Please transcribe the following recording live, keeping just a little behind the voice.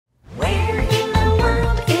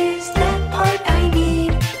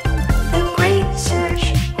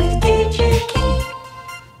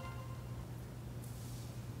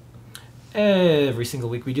every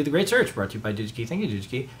single week we do the Great Search, brought to you by DigiKey. Thank you,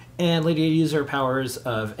 DigiKey. And Lady Ada uses her powers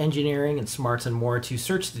of engineering and smarts and more to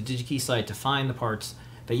search the DigiKey site to find the parts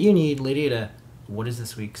that you need. Lady Ada, what is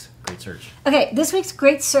this week's Great Search? Okay, this week's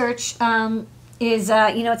Great Search is,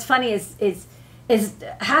 it's funny, is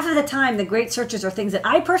half of the time the Great Searches are things that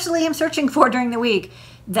I personally am searching for during the week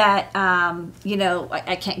that,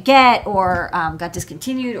 I can't get or got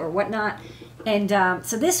discontinued or whatnot. And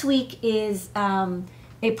so this week is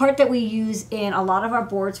a part that we use in a lot of our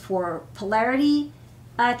boards for polarity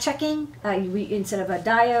checking. Instead of a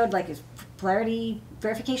diode, like it's polarity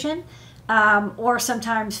verification, or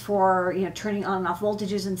sometimes for turning on and off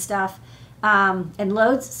voltages and stuff, and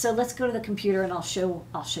loads. So let's go to the computer and I'll show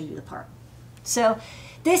you the part. So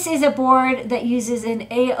this is a board that uses an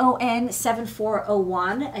AON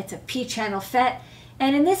 7401. It's a P-channel FET.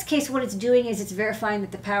 And in this case, what it's doing is it's verifying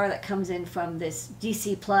that the power that comes in from this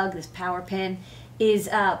DC plug, this power pin, is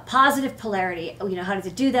positive polarity. How does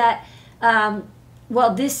it do that?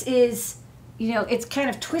 Well, this is, it's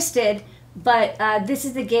kind of twisted, but this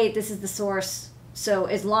is the gate, this is the source. So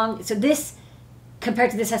this,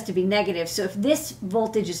 compared to this, has to be negative. So if this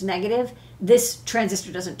voltage is negative, this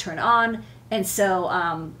transistor doesn't turn on, and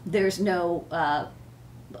so there's no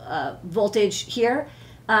voltage here.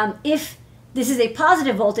 If this is a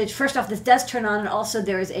positive voltage, first off, this does turn on, and also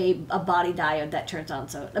there is a body diode that turns on.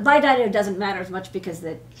 So the body diode doesn't matter as much because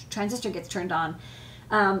the transistor gets turned on.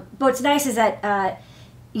 But what's nice is that,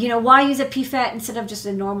 why use a PFET instead of just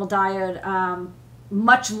a normal diode?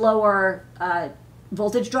 Much lower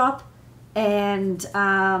voltage drop and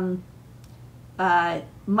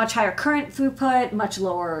much higher current throughput, much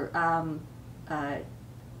lower,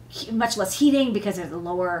 much less heating because there's a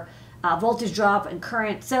lower voltage drop and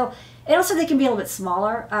current. So, and also they can be a little bit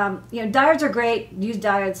smaller. Diodes are great. Use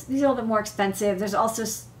diodes. These are a little bit more expensive. There's also,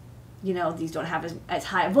 these don't have as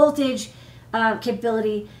high a voltage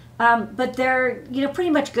capability, but they're pretty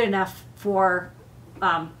much good enough for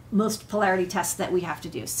most polarity tests that we have to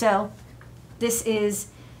do. So this is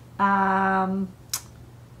AON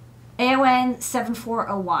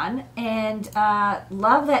 7401, and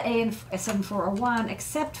love that AON 7401,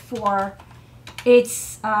 except for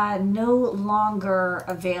it's no longer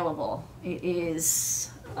available. It is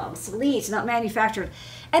obsolete. It's not manufactured.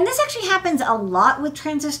 And this actually happens a lot with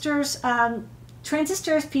transistors.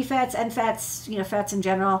 Transistors, PFETs, NFETs, FETs in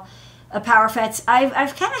general, power FETs.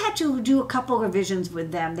 I've kind of had to do a couple revisions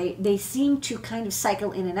with them. They seem to kind of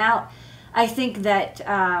cycle in and out. I think that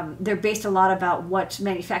they're based a lot about what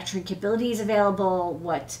manufacturing capability is available,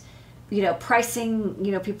 what pricing,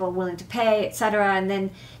 people are willing to pay, etc. And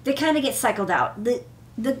then they kind of get cycled out. The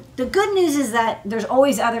good news is that there's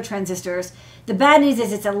always other transistors. The bad news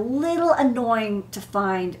is it's a little annoying to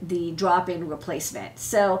find the drop-in replacement.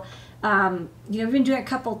 So, we've been doing a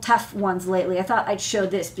couple tough ones lately. I thought I'd show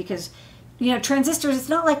this because, transistors, it's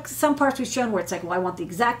not like some parts we've shown where it's like, well, I want the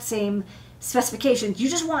exact same specifications. You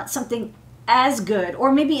just want something as good,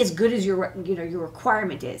 or maybe as good as your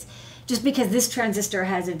requirement is. Just because this transistor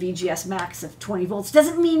has a VGS max of 20 volts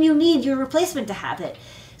doesn't mean you need your replacement to have it.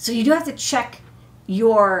 So you do have to check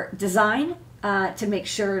your design to make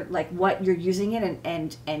sure what you're using it,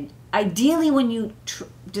 and ideally when you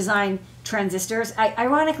design transistors,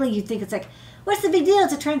 ironically you think it's like, what's the big deal?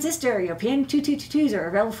 It's a transistor, PN2222s are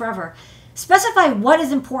available forever. Specify what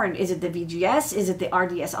is important. Is it the VGS? Is it the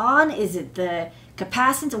RDS on? Is it the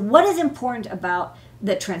capacitance? What is important about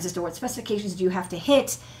the transistor? What specifications do you have to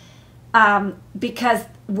hit? Because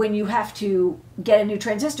when you have to get a new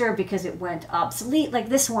transistor because it went obsolete like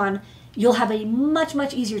this one, you'll have a much,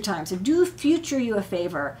 much easier time. So do future you a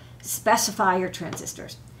favor, specify your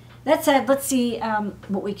transistors. That said, let's see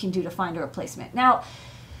what we can do to find a replacement. Now,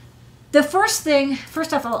 the first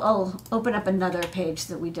off, I'll open up another page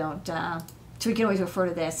so that we don't, so we can always refer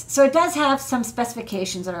to this. So it does have some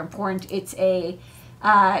specifications that are important. It's a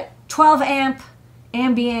 12 amp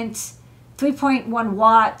ambient, 3.1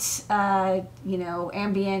 watt,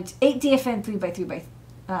 ambient, 8 DFN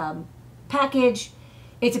 3x3 package.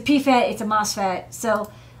 It's a PFET, it's a MOSFET.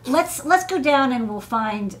 So let's go down and we'll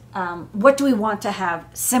find what do we want to have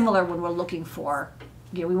similar when we're looking for,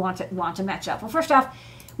 we want to match up. Well, first off,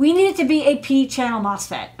 we need it to be a P-channel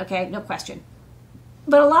MOSFET, okay, no question.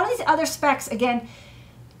 But a lot of these other specs, again,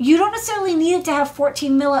 you don't necessarily need it to have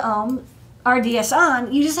 14 milliohm RDS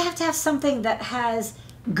on. You just have to have something that has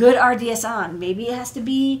good RDS on. Maybe it has to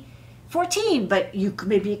be 14, but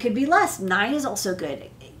maybe it could be less. 9 is also good.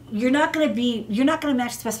 You're not going to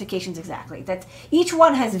match specifications exactly. Each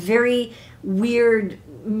one has very weird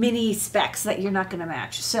mini specs that you're not going to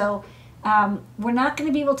match. So we're not going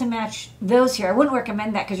to be able to match those here. I wouldn't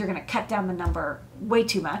recommend that because you're going to cut down the number way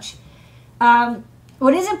too much.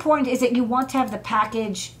 what is important is that you want to have the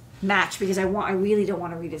package match, because I really don't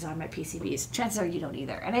want to redesign my PCBs. Chances are you don't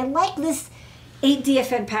either. And I like this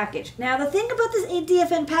 8DFN package. Now the thing about this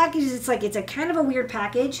 8DFN package is it's a kind of a weird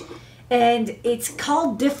package, and it's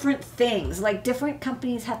called different things. Like different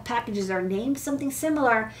companies have packages that are named something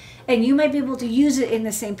similar, and you might be able to use it in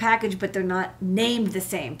the same package, but they're not named the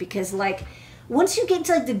same, because like once you get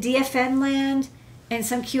into like the DFN land and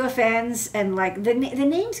some QFNs, and like the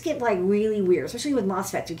names get like really weird, especially with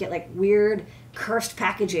MOSFETs. You get like weird cursed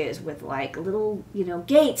packages with like little,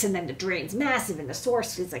 gates, and then the drain's massive and the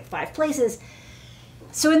source is like 5 places.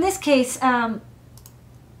 So in this case,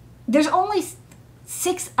 there's only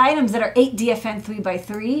 6 items that are 8DFN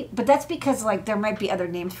 3x3, but that's because like there might be other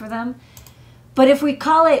names for them. But if we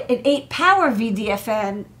call it an 8 power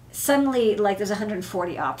VDFN, suddenly like there's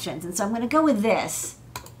 140 options. And so I'm going to go with this,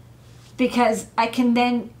 because I can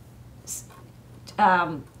then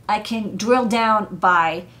I can drill down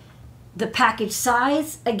by the package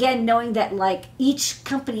size, again knowing that like each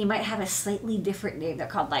company might have a slightly different name. They're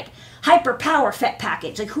called like Hyper Power FET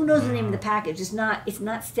package. Like who knows the name of the package? It's not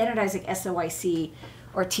standardized like SOIC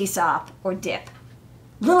or TSOP or DIP.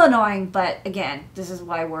 A little annoying, but again, this is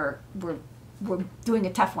why we're doing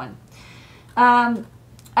a tough one.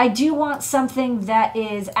 I do want something that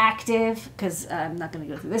is active, because I'm not going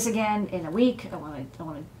to go through this again in a week. I want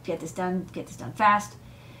to get this done fast.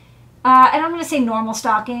 And I'm going to say normal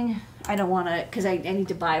stocking. I don't want to, because I need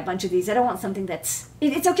to buy a bunch of these. I don't want something that's...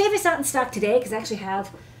 It's okay if it's not in stock today, because I actually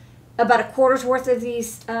have about a quarter's worth of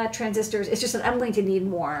these transistors. It's just that I'm going to need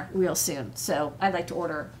more real soon. So I'd like to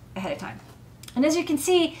order ahead of time. And as you can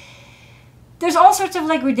see, there's all sorts of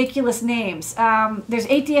like ridiculous names. There's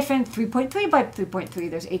 8DFN 3.3 by 3.3.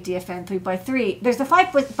 There's 8DFN 3x3. There's the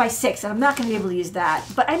 5x6, and I'm not going to be able to use that.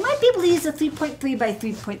 But I might be able to use the 3.3 by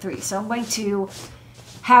 3.3. So I'm going to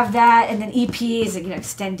have that, and then EP is an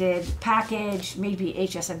extended package. Maybe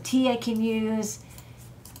HSMT I can use.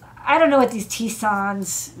 I don't know what these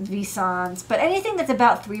T-SONs, V-SONs, but anything that's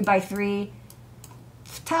about 3x3,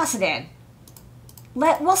 toss it in.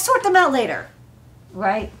 We'll sort them out later,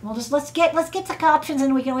 right? Let's get the options,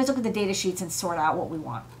 and we can always look at the data sheets and sort out what we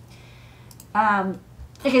want.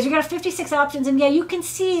 Okay, so we got 56 options, and yeah, you can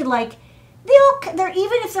see like they're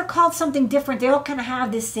even if they're called something different, they all kind of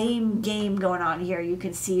have this same game going on here. You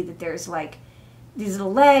can see that there's like these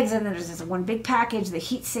little legs, and then there's this one big package, the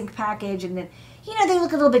heatsink package, and then they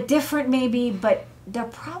look a little bit different maybe, but they're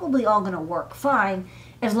probably all going to work fine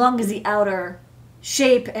as long as the outer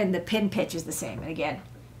shape and the pin pitch is the same. And again,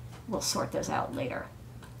 we'll sort those out later.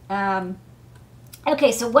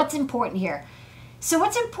 Okay, so what's important here? So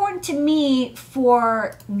what's important to me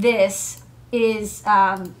for this is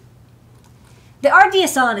the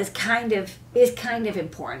RDS-on is kind of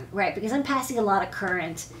important, right? Because I'm passing a lot of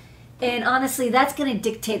current, and honestly, that's going to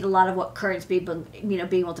dictate a lot of what current's being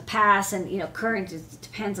able to pass, and current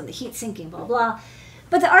depends on the heat sinking, blah blah.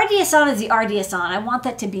 But the RDS-on is the RDS-on. I want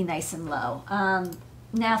that to be nice and low.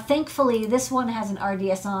 Now, thankfully, this one has an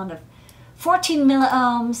RDS-on of 14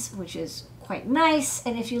 milliohms, which is quite nice.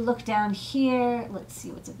 And if you look down here, let's see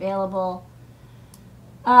what's available.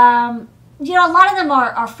 A lot of them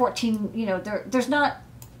are 14,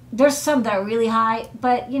 there's some that are really high,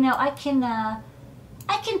 but,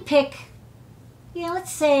 I can pick,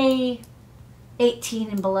 let's say 18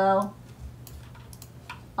 and below,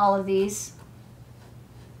 all of these.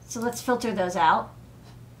 So let's filter those out.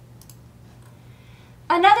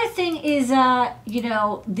 Another thing is,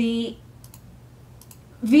 the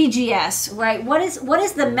VGS, right? What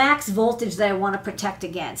is the max voltage that I want to protect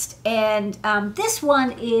against? And this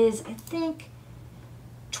one is, I think,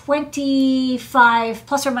 25,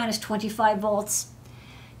 plus or minus 25 volts.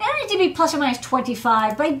 I don't need to be plus or minus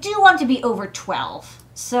 25, but I do want to be over 12.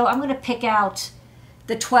 So I'm going to pick out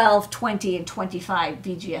the 12, 20, and 25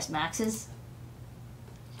 VGS maxes.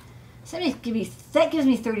 So that gives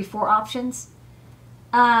me 34 options.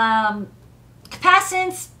 Capacitance,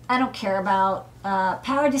 I don't care about.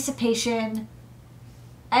 Power dissipation,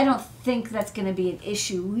 I don't think that's going to be an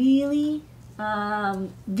issue really.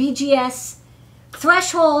 VGS,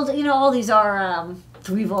 threshold, all these are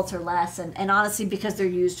 3 volts or less, and honestly, because this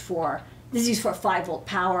is used for 5 volt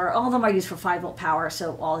power, all of them are used for 5 volt power,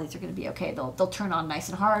 so all these are going to be okay. They'll turn on nice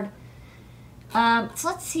and hard. So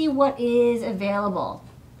let's see what is available.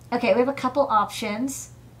 Okay, we have a couple options.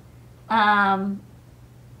 All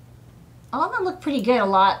of them look pretty good. A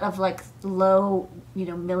lot of like low,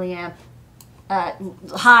 milliamp,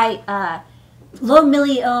 low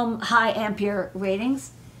milliohm, high ampere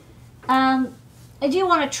ratings. I do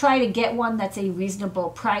want to try to get one that's a reasonable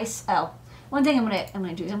price. Oh, one thing I'm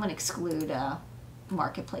gonna do is I'm gonna exclude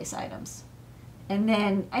marketplace items, And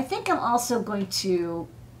then I think I'm also going to,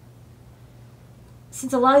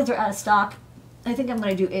 since a lot of these are out of stock, I think I'm going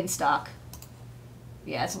to do in stock.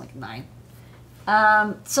 Yeah, it's like 9.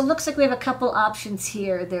 So it looks like we have a couple options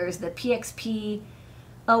here. There's the PXP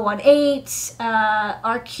 018,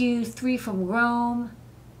 RQ3 from Rome.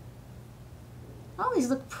 All these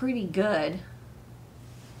look pretty good.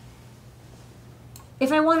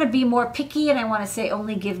 If I want to be more picky and I want to say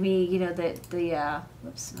only give me, you know, the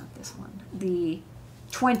whoops, not this one, the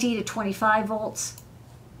 20 to 25 volts.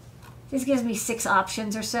 This gives me 6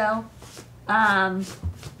 options or so.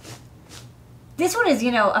 This one is,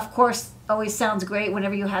 you know, of course, always sounds great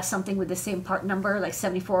whenever you have something with the same part number, like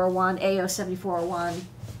 7401, AO 7401,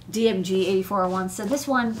 DMG 8401. So this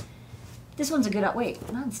one's a good,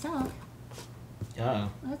 wait, not in stock.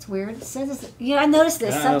 Uh-oh. That's weird. It says it's, you know, I noticed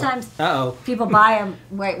this. Uh-oh. Sometimes people buy them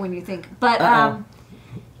right when you think. But,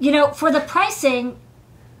 you know, for the pricing,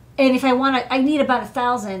 and if I want to, I need about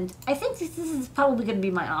 1,000, I think this is probably going to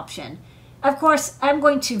be my option. Of course, I'm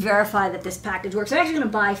going to verify that this package works. I'm actually going to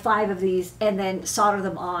buy 5 of these and then solder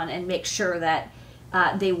them on and make sure that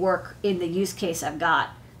they work in the use case I've got.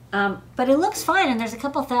 But it looks fine, and there's a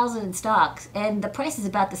couple thousand in stock, and the price is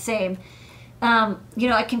about the same. You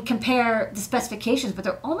know, I can compare the specifications, but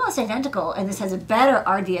they're almost identical, and this has a better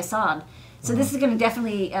RDS on. So this is going to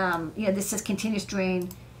definitely, you know, this says continuous drain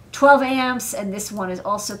 12 amps, and this one is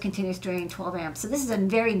also continuous drain 12 amps. So this is a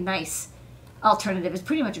very nice alternative. It's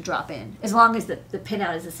pretty much a drop-in, as long as the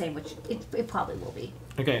pinout is the same, which it probably will be.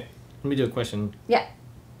 Okay, let me do a question. Yeah.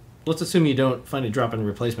 Let's assume you don't find a drop-in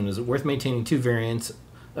replacement. Is it worth maintaining 2 variants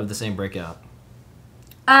of the same breakout?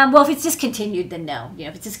 Well, if it's discontinued, then no. You know,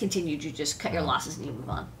 if it's discontinued, you just cut your losses and you move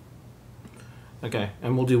on. Okay,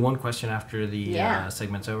 and we'll do one question after the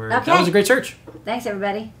segment's over. Okay. That was a great search. Thanks,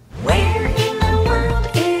 everybody. Where in